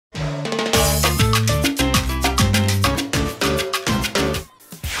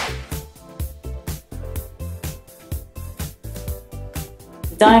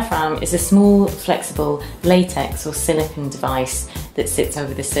Diaphragm is a small, flexible latex or silicone device that sits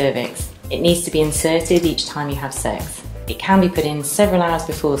over the cervix. It needs to be inserted each time you have sex. It can be put in several hours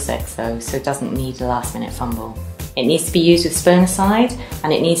before sex though, so it doesn't need a last-minute fumble. It needs to be used with spermicide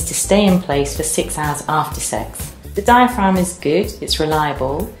and it needs to stay in place for 6 hours after sex. The diaphragm is good, it's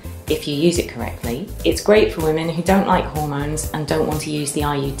reliable if you use it correctly. It's great for women who don't like hormones and don't want to use the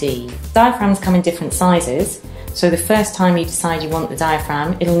IUD. Diaphragms come in different sizes, so the first time you decide you want the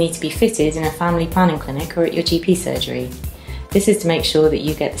diaphragm, it'll need to be fitted in a family planning clinic or at your GP surgery. This is to make sure that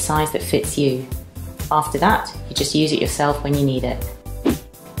you get the size that fits you. After that, you just use it yourself when you need it.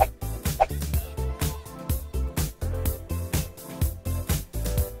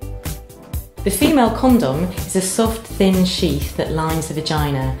 The female condom is a soft, thin sheath that lines the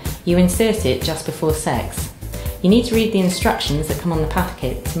vagina. You insert it just before sex. You need to read the instructions that come on the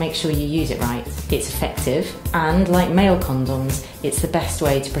packet to make sure you use it right. It's effective, and like male condoms, it's the best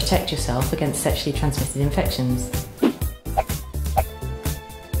way to protect yourself against sexually transmitted infections.